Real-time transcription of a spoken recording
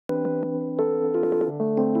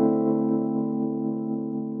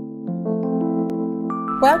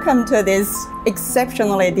Welcome to this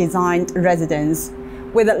exceptionally designed residence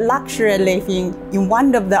with luxury living in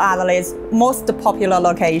one of the Adelaide's most popular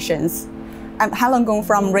locations. I'm Helen Gong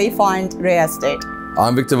from Refined Real Estate.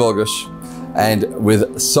 I'm Victor Volgish, and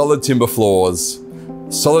with solid timber floors,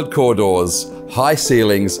 solid core doors, high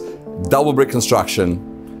ceilings, double brick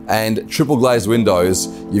construction, and triple glazed windows,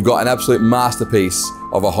 you've got an absolute masterpiece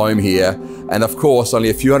of a home here. And of course,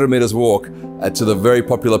 only a few hundred meters walk to the very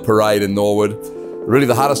popular parade in Norwood. Really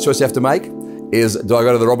the hardest choice you have to make is, do I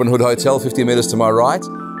go to the Robin Hood Hotel 50 meters to my right,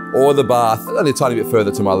 or the Bath only a tiny bit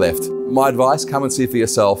further to my left? My advice, come and see for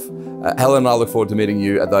yourself. Helen and I look forward to meeting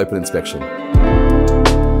you at the open inspection.